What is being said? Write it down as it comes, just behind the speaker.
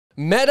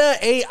Meta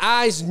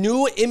AI's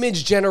new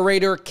image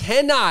generator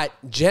cannot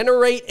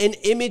generate an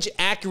image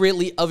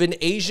accurately of an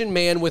Asian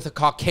man with a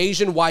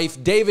Caucasian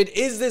wife. David,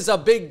 is this a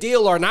big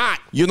deal or not?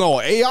 You know,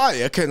 AI,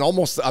 it can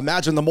almost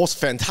imagine the most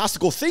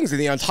fantastical things in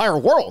the entire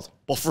world.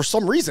 But for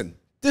some reason,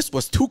 this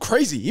was too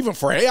crazy, even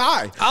for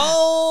AI.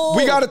 Oh!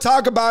 We got to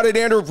talk about it,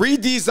 Andrew.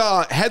 Read these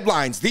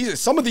headlines.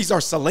 Some of these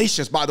are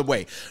salacious, by the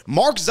way.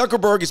 Mark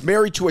Zuckerberg is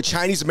married to a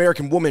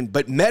Chinese-American woman,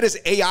 but Meta's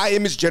AI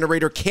image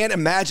generator can't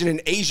imagine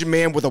an Asian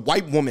man with a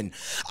white woman.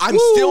 I'm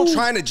still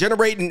trying to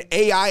generate an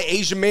AI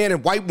Asian man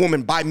and white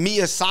woman by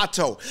Mia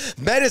Sato.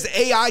 Meta's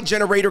AI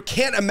generator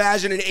can't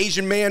imagine an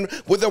Asian man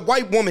with a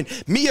white woman.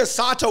 Mia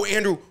Sato,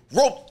 Andrew,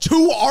 wrote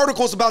 2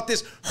 articles about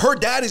this. Her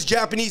dad is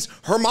Japanese.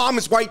 Her mom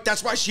is white.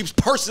 That's why she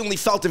personally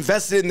felt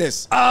invested in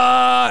this.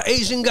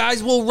 Asian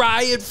guys will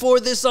riot for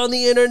this on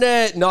the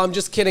internet. No, I'm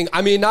just kidding.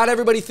 I mean, not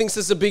everybody thinks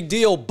this is a big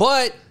deal,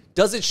 but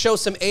does it show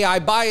some AI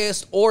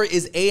bias, or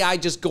is AI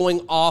just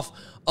going off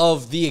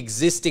of the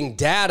existing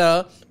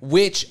data,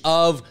 based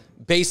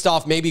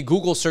off maybe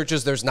Google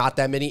searches, there's not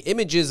that many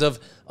images of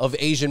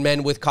Asian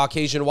men with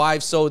Caucasian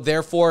wives, so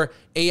therefore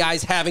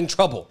AI's having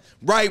trouble.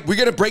 Right, we're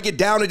gonna break it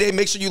down today.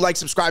 Make sure you like,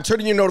 subscribe, turn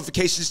on your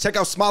notifications. Check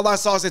out Smile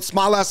Last Sauce at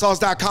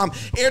smilelastsauce.com.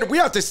 And we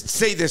have to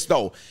say this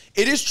though.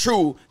 It is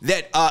true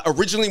that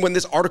originally when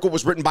this article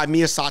was written by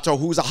Mia Sato,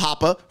 who's a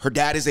Hapa, her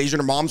dad is Asian,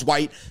 her mom's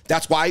white.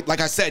 That's why, like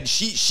I said,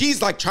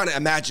 she's like trying to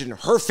imagine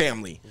her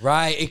family.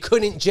 Right, it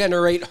couldn't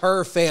generate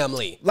her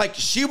family. Like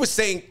she was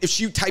saying, if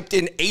she typed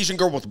in Asian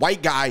girl with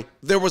white guy,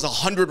 there was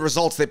 100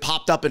 results that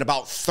popped up in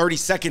about 30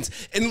 seconds.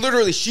 And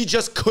literally, she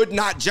just could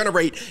not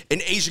generate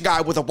an Asian guy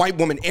with a white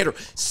woman. Andrew,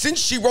 since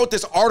she wrote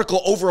this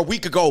article over a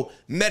week ago,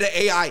 Meta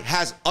AI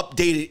has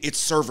updated its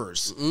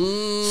servers.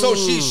 So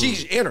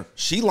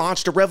she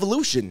launched a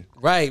revolution.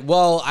 Right.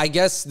 Well, I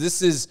guess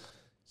this is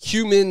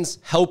humans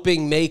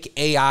helping make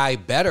AI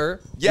better.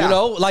 Yeah. You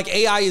know, like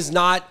AI is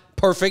not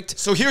perfect.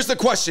 So here's the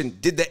question.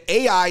 Did the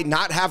AI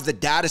not have the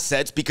data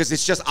sets? Because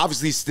it's just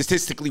obviously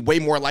statistically way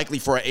more likely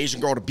for an Asian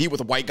girl to be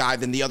with a white guy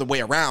than the other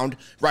way around,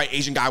 right?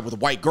 Asian guy with a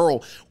white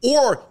girl.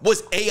 Or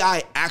was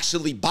AI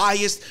actually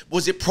biased?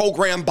 Was it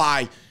programmed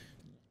by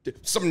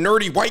some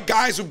nerdy white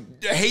guys who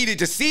hated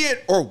to see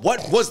it? Or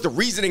what was the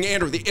reasoning,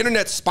 Andrew? The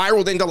internet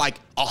spiraled into like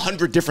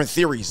 100 different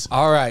theories.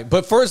 All right.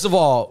 But first of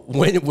all,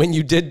 when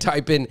you did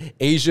type in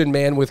Asian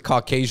man with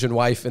Caucasian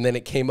wife, and then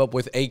it came up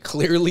with a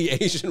clearly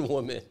Asian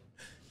woman.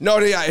 No,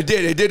 yeah, it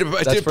did. It did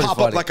pop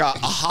funny. up like a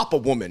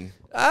Hapa woman.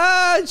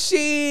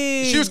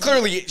 She was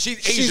clearly, she's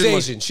Asian. She's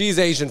Asian. She's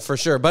Asian for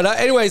sure. But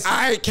anyways.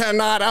 I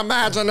cannot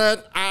imagine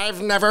it.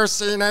 I've never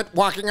seen it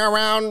walking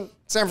around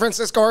San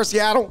Francisco or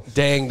Seattle.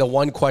 Dang, the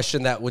one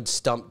question that would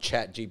stump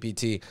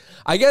ChatGPT.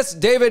 I guess,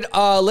 David,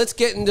 let's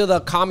get into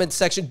the comments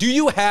section. Do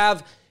you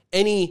have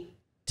any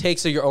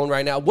takes of your own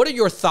right now? What are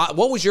your thoughts?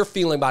 What was your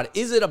feeling about it?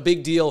 Is it a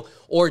big deal,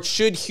 or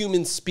should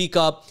humans speak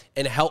up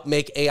and help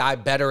make AI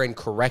better and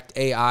correct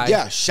AI?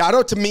 Yeah, shout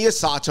out to Mia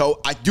Sato.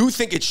 I do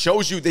think it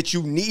shows you that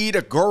you need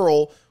a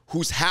girl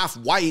who's half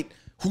white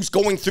who's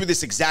going through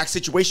this exact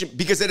situation,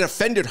 because it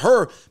offended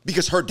her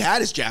because her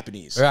dad is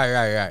Japanese.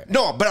 Right.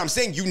 No, but I'm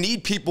saying you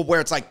need people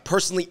where it's like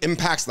personally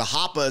impacts the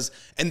Hapas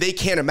and they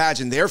can't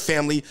imagine their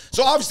family.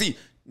 So obviously,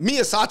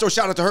 Mia Sato,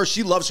 shout out to her.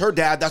 She loves her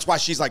dad. That's why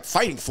she's like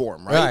fighting for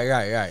him, right?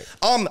 Right.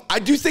 I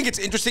do think it's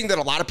interesting that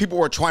a lot of people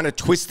are trying to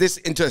twist this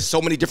into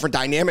so many different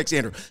dynamics,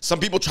 Andrew. Some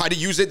people try to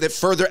use it that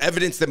further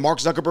evidence that Mark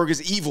Zuckerberg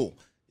is evil.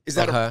 Is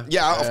that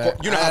yeah, of course.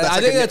 You know how that's I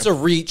think that's a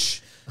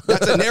reach.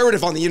 That's a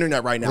narrative on the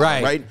internet right now,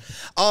 right?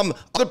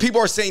 Other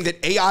people are saying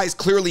that AI is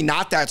clearly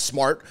not that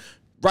smart,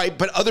 right?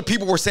 But other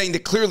people were saying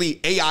that clearly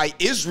AI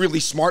is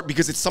really smart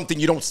because it's something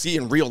you don't see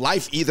in real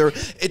life either.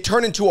 It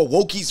turned into a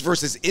wokies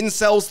versus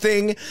incels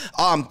thing.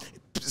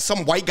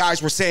 Some white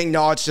guys were saying,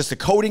 no, it's just a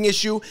coding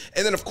issue.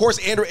 And then, of course,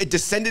 Andrew, it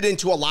descended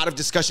into a lot of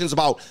discussions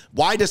about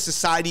why does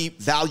society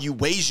value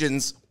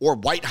Asians or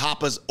white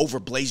Hapas over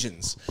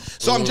Blasians?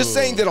 So I'm just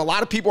saying that a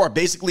lot of people are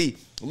basically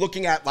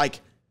looking at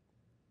like,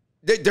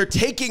 they're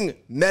taking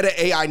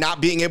Meta AI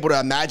not being able to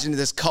imagine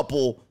this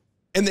couple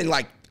and then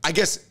like, I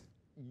guess,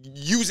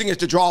 using it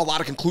to draw a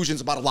lot of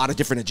conclusions about a lot of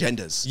different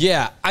agendas.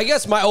 Yeah, I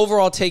guess my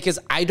overall take is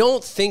I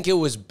don't think it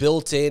was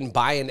built in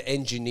by an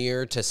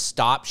engineer to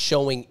stop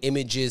showing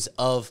images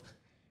of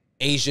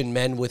Asian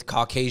men with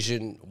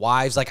Caucasian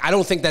wives. Like, I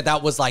don't think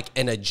that was like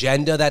an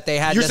agenda that they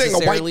had. You're saying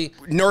a white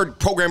nerd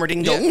programmer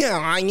didn't go,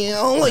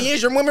 only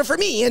Asian women for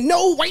me and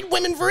no white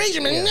women for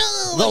Asian men.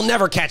 No. They'll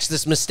never catch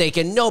this mistake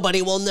and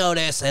nobody will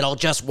notice. It'll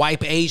just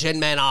wipe Asian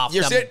men off.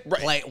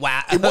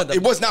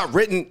 It was not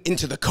written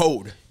into the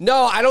code.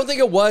 No, I don't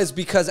think it was,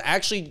 because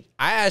actually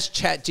I asked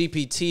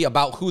ChatGPT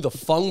about who the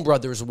Fung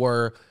brothers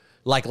were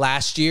like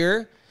last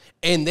year,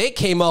 and they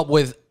came up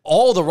with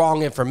all the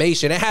wrong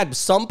information. It had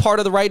some part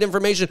of the right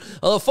information.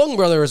 The Fung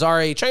brothers are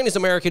a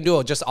Chinese-American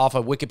duo, just off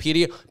of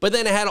Wikipedia. But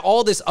then it had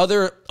all this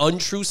other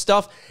untrue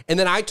stuff. And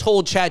then I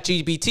told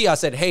ChatGPT, I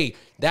said, hey,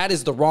 that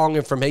is the wrong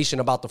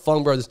information about the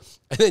Fung brothers.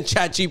 And then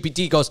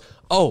ChatGPT goes,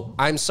 oh,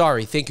 I'm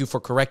sorry. Thank you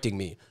for correcting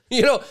me.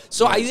 You know,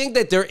 so I think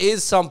that there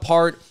is some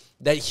part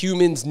that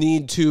humans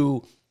need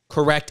to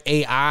correct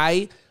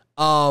AI.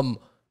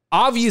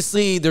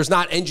 Obviously, there's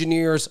not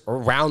engineers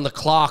around the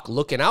clock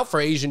looking out for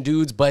Asian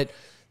dudes, but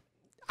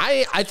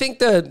I think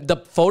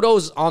the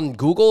photos on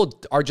Google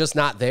are just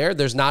not there.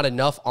 There's not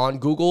enough on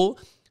Google.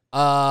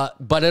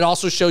 But it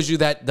also shows you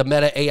that the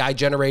Meta AI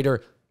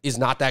generator is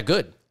not that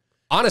good.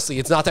 Honestly,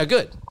 it's not that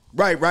good.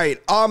 Right.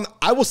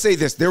 I will say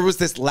this. There was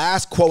this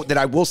last quote that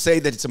I will say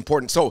that it's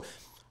important. So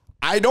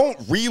I don't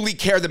really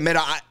care that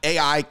Meta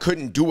AI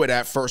couldn't do it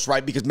at first,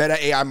 right? Because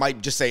Meta AI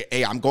might just say,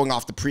 hey, I'm going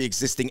off the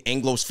pre-existing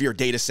Anglosphere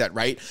data set,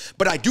 right?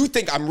 But I do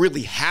think I'm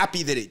really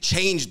happy that it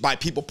changed by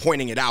people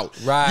pointing it out.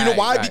 Right. You know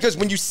why? Right. Because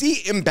when you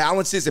see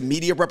imbalances in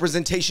media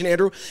representation,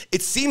 Andrew,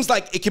 it seems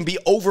like it can be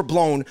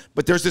overblown.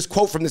 But there's this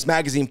quote from this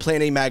magazine,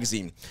 Plan A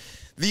magazine.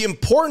 The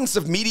importance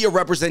of media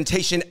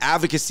representation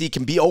advocacy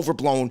can be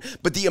overblown,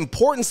 but the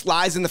importance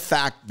lies in the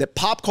fact that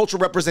pop culture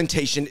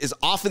representation is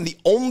often the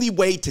only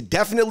way to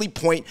definitely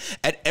point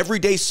at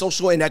everyday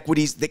social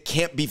inequities that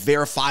can't be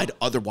verified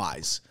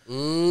otherwise.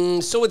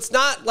 So it's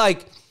not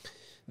like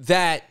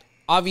that.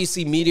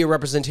 Obviously, media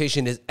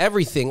representation is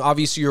everything.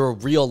 Obviously, your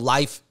real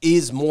life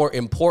is more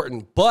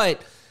important,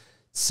 but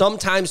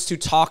sometimes to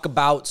talk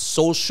about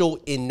social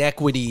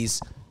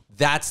inequities,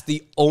 that's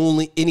the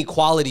only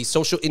inequality,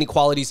 social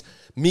inequalities.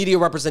 Media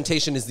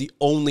representation is the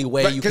only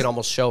way you can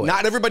almost show it.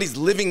 Not everybody's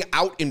living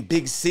out in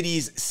big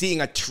cities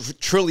seeing a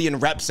trillion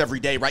reps every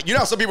day, right? You know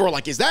how some people are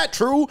like, is that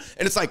true?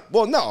 And it's like,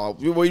 well, no.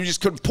 Well, you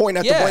just could point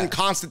at the one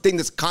constant thing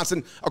that's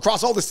constant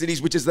across all the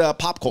cities, which is the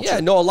pop culture. Yeah,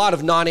 no, a lot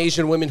of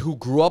non-Asian women who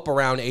grew up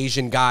around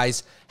Asian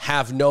guys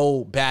have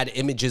no bad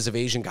images of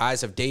Asian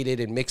guys, have dated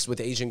and mixed with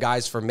Asian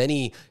guys for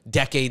many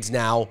decades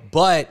now.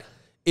 But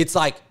it's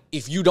like,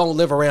 if you don't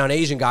live around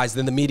Asian guys,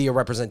 then the media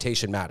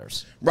representation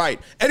matters.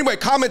 Right. Anyway,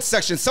 comments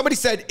section. Somebody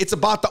said it's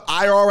about the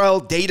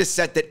IRL data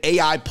set that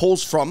AI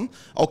pulls from.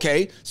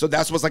 Okay, so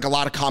that was like a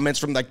lot of comments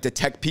from like the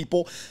tech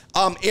people.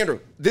 Andrew,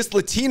 this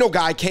Latino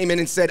guy came in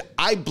and said,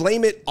 I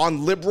blame it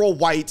on liberal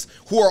whites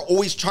who are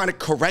always trying to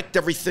correct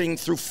everything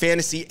through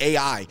fantasy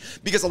AI.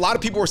 Because a lot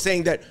of people were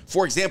saying that,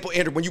 for example,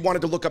 Andrew, when you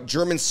wanted to look up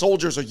German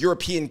soldiers or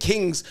European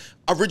kings,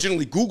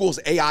 originally Google's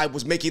AI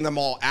was making them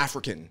all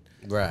African.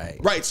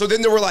 Right. So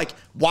then they were like,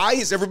 why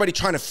is everybody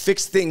trying to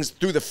fix things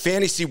through the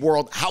fantasy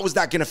world? How is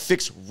that going to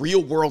fix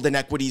real world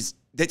inequities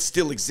that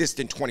still exist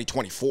in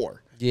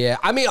 2024? Yeah.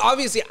 I mean,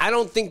 obviously, I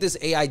don't think this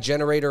AI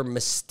generator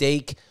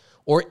mistake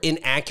or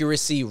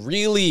inaccuracy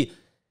really,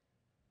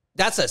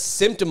 that's a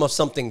symptom of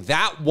something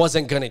that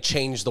wasn't going to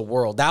change the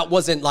world. That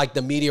wasn't like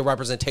the media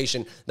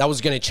representation that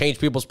was going to change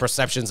people's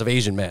perceptions of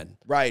Asian men.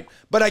 Right.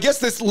 But I guess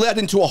this led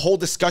into a whole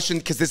discussion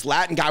because this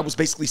Latin guy was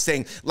basically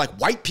saying, like,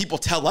 white people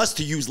tell us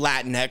to use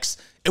Latinx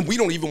and we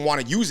don't even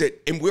want to use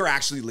it. And we're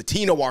actually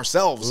Latino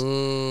ourselves.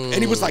 And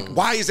he was like,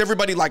 why is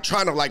everybody like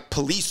trying to like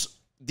police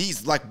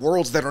these like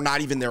worlds that are not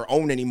even their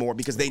own anymore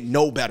because they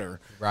know better?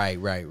 Right.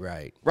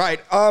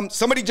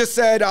 Somebody just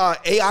said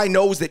AI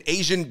knows that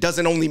Asian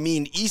doesn't only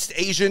mean East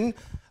Asian.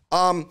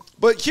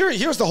 But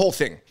here's the whole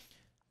thing.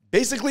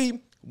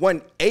 Basically,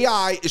 when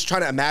AI is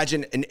trying to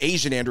imagine an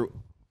Asian, Andrew,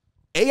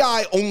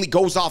 AI only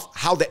goes off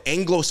how the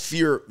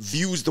Anglosphere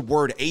views the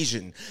word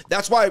Asian.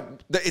 That's why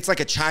it's like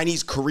a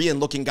Chinese, Korean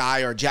looking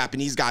guy or a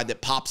Japanese guy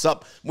that pops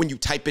up when you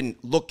type in,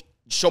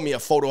 show me a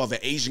photo of an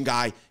Asian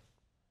guy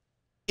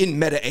in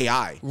Meta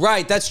AI.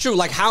 Right, that's true.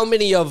 Like how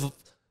many of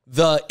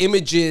the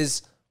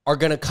images are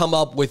going to come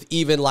up with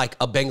even like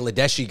a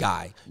Bangladeshi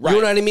guy? Right.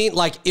 You know what I mean?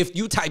 Like if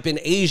you type in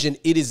Asian,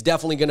 it is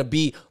definitely going to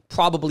be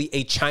probably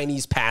a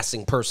Chinese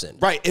passing person.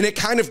 Right, and it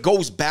kind of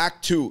goes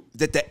back to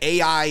that the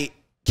AI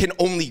can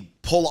only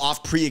pull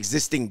off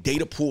pre-existing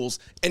data pools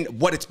and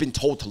what it's been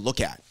told to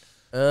look at.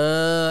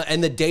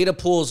 And the data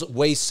pools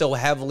weigh so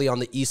heavily on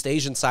the East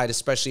Asian side,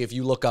 especially if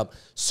you look up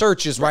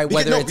searches, right?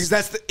 Because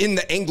that's in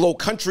the Anglo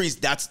countries,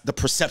 that's the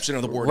perception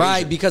of the word right,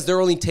 Asian. Because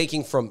they're only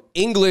taking from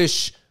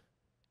English,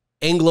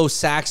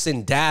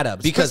 Anglo-Saxon data.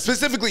 Because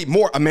specifically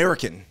more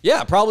American.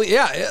 Yeah, probably.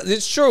 Yeah,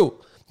 it's true.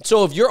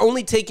 So if you're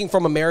only taking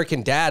from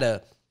American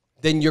data,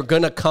 then you're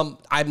going to come.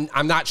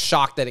 I'm not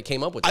shocked that it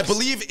came up with this. I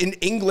believe in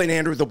England,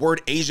 Andrew, the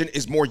word Asian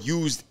is more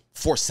used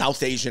for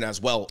South Asian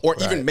as well, or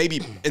even maybe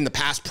in the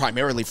past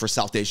primarily for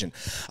South Asian.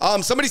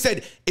 Somebody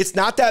said, it's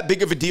not that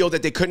big of a deal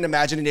that they couldn't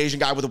imagine an Asian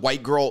guy with a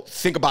white girl.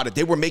 Think about it.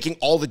 They were making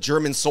all the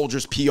German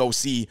soldiers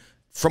POC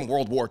from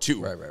World War II.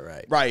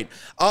 Right.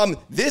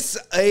 This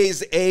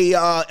is a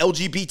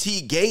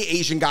LGBT gay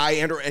Asian guy,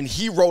 Andrew, and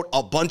he wrote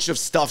a bunch of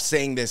stuff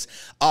saying this,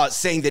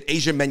 saying that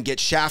Asian men get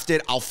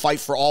shafted. I'll fight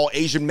for all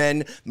Asian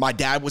men. My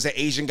dad was an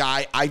Asian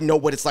guy. I know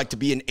what it's like to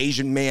be an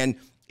Asian man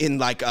in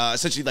like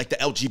essentially like the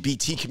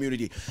LGBT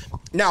community.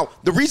 Now,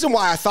 the reason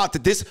why I thought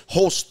that this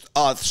whole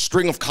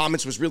string of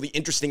comments was really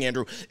interesting,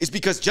 Andrew, is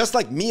because just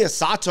like Mia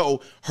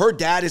Sato, her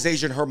dad is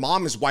Asian, her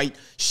mom is white,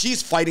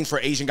 she's fighting for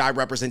Asian guy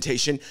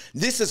representation.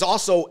 This is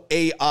also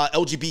a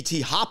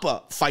LGBT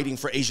Hapa fighting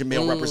for Asian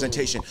male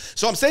representation.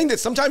 So I'm saying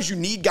that sometimes you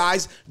need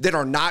guys that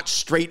are not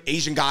straight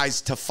Asian guys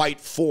to fight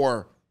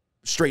for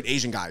straight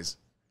Asian guys.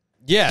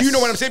 Yes. Do you know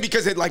what I'm saying?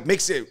 Because it like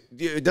makes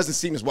it doesn't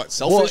seem as what,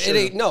 selfish?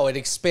 Well, it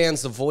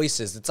expands the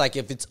voices. It's like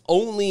if it's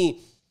only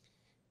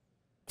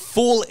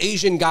full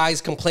Asian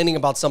guys complaining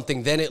about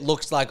something, then it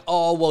looks like,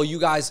 oh, well, you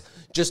guys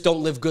just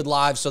don't live good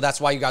lives, so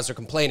that's why you guys are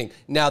complaining.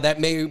 Now,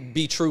 that may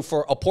be true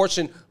for a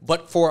portion,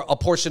 but for a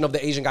portion of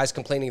the Asian guys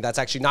complaining, that's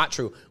actually not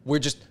true. We're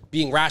just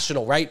being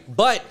rational, right?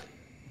 But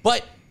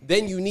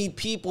then you need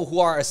people who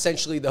are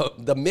essentially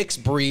the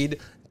mixed breed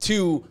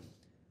to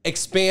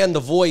expand the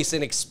voice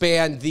and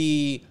expand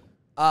the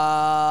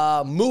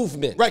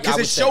movement. Right, because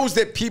it shows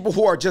that people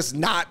who are just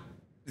not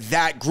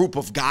that group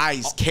of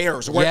guys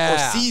cares or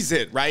sees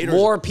it, right?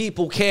 More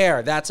people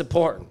care. That's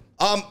important.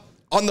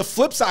 On the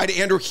flip side,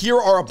 Andrew, here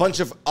are a bunch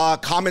of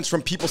comments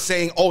from people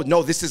saying, oh,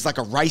 no, this is like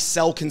a rice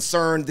cell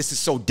concern. This is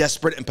so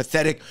desperate and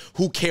pathetic.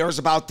 Who cares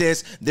about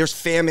this? There's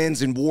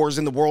famines and wars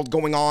in the world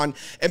going on.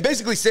 And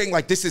basically saying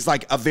like this is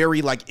like a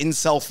very like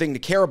incel thing to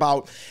care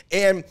about.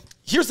 And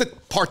here's the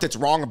part that's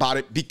wrong about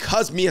it.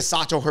 Because Mia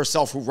Sato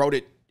herself, who wrote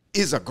it,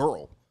 is a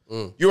girl.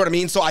 You know what I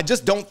mean? So I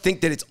just don't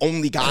think that it's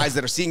only guys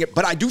that are seeing it.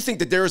 But I do think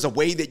that there is a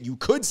way that you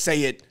could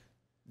say it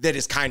that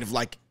is kind of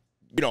like,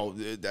 you know,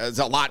 there's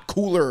a lot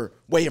cooler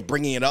way of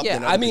bringing it up. Yeah,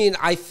 I mean,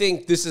 I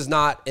think this is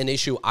not an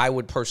issue I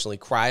would personally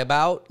cry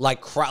about.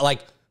 Like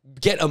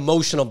get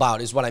emotional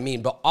about is what I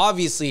mean. But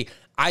obviously,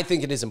 I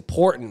think it is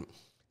important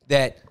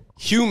that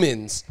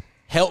humans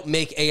help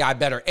make AI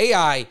better.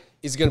 AI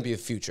is going to be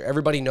the future.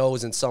 Everybody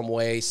knows in some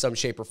way, some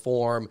shape or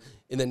form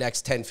in the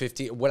next 10,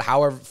 15,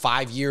 however,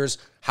 5 years,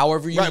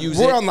 however you use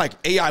it. We're on like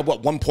AI,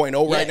 what,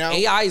 1.0 right now?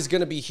 AI is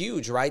going to be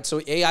huge, right? So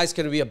AI is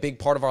going to be a big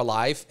part of our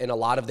life. And a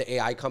lot of the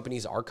AI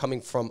companies are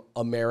coming from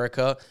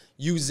America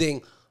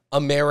using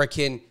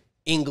American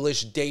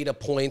English data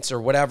points or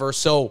whatever.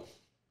 So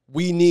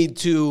we need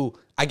to,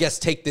 I guess,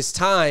 take this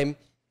time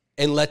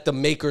and let the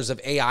makers of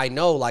AI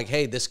know like,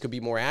 hey, this could be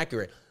more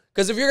accurate.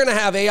 Because if you're going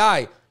to have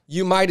AI,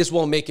 you might as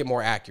well make it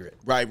more accurate.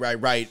 Right.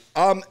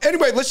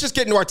 Anyway, let's just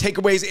get into our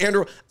takeaways.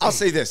 Andrew, I'll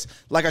say this.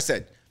 Like I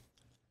said,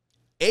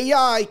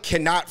 AI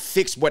cannot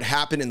fix what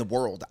happened in the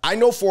world. I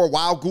know for a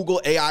while,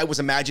 Google AI was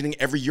imagining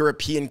every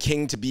European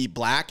king to be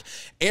black.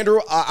 Andrew,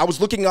 I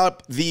was looking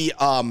up the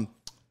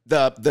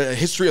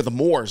history of the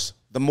Moors.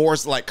 The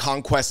Moors, like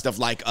conquest of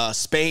like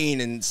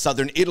Spain and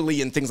southern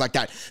Italy and things like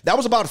that. That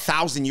was about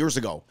 1,000 years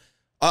ago.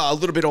 A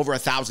little bit over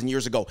 1,000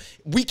 years ago.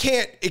 You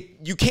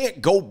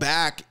can't go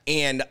back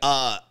and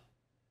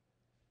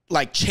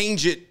like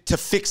change it to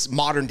fix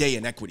modern day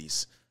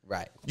inequities.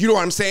 Right. You know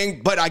what I'm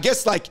saying? But I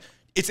guess like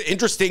it's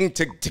interesting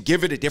to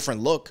give it a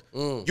different look.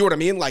 You know what I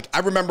mean? Like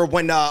I remember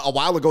when a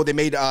while ago they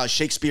made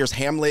Shakespeare's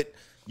Hamlet,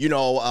 you know,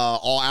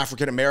 all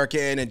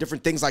African-American and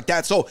different things like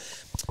that. So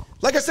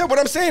like I said, what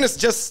I'm saying is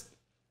just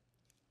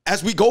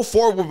as we go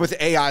forward with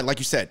AI, like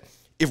you said,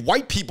 if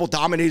white people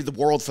dominated the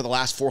world for the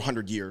last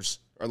 400 years,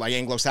 or like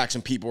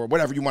Anglo-Saxon people, or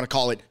whatever you want to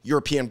call it,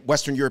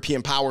 Western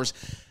European powers,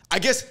 I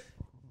guess,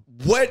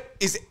 what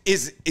is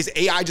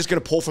AI just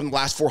going to pull from the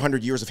last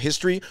 400 years of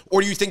history?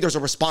 Or do you think there's a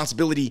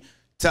responsibility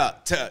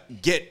to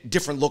get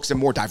different looks and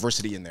more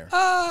diversity in there?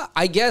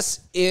 I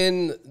guess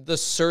in the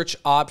search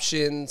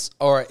options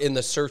or in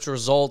the search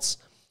results,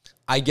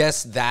 I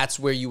guess that's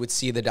where you would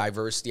see the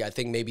diversity. I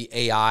think maybe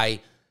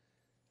AI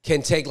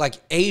can take, like,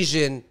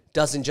 Asian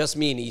doesn't just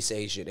mean East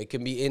Asian. It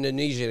can be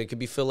Indonesian. It could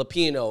be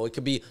Filipino. It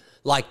could be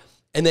like,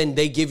 and then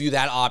they give you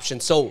that option.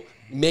 So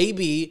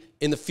maybe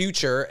in the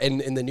future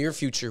and in the near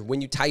future,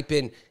 when you type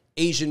in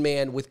Asian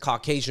man with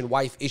Caucasian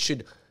wife, it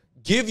should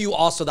give you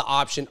also the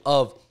option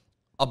of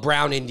a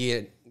brown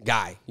Indian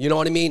guy. You know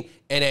what I mean?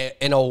 And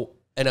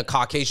a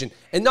Caucasian.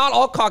 And not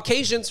all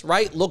Caucasians,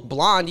 right, look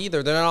blonde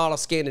either. They're not all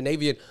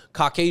Scandinavian.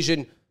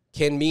 Caucasian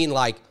can mean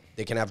like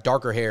they can have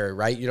darker hair,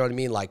 right? You know what I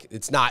mean? Like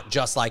it's not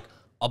just like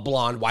a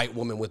blonde white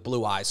woman with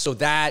blue eyes. So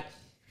that,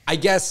 I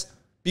guess,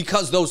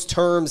 because those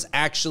terms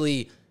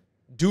actually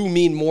do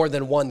mean more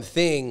than one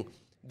thing,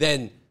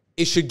 then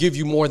it should give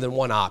you more than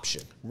one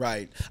option.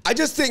 Right. I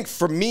just think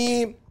for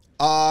me,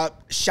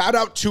 shout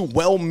out to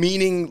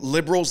well-meaning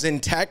liberals in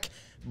tech,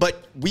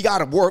 but we got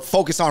to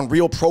focus on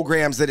real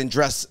programs that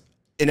address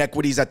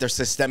inequities at their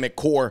systemic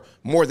core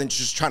more than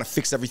just trying to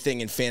fix everything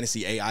in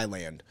fantasy AI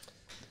land.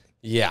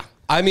 Yeah.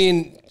 I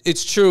mean,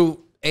 it's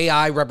true.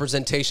 AI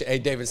representation. Hey,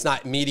 David, it's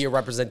not media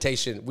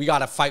representation. We got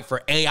to fight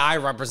for AI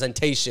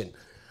representation.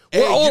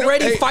 We're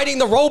already fighting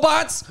the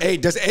robots. Hey,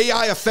 does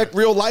AI affect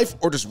real life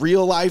or does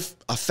real life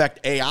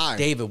affect AI?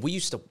 David, we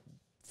used to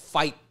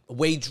fight,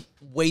 wage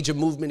a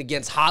movement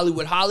against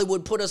Hollywood.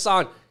 Hollywood put us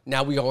on.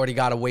 Now we already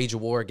got to wage a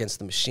war against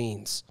the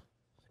machines.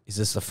 Is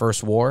this the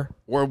first war?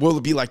 Or will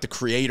it be like The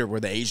Creator where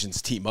the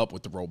Asians team up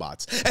with the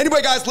robots?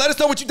 Anyway, guys, let us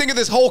know what you think of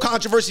this whole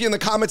controversy in the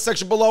comments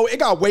section below. It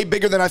got way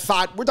bigger than I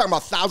thought. We're talking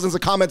about thousands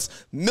of comments,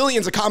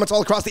 millions of comments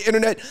all across the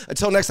internet.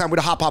 Until next time, we're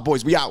the Hot Pot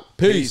Boys. We out.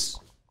 Peace.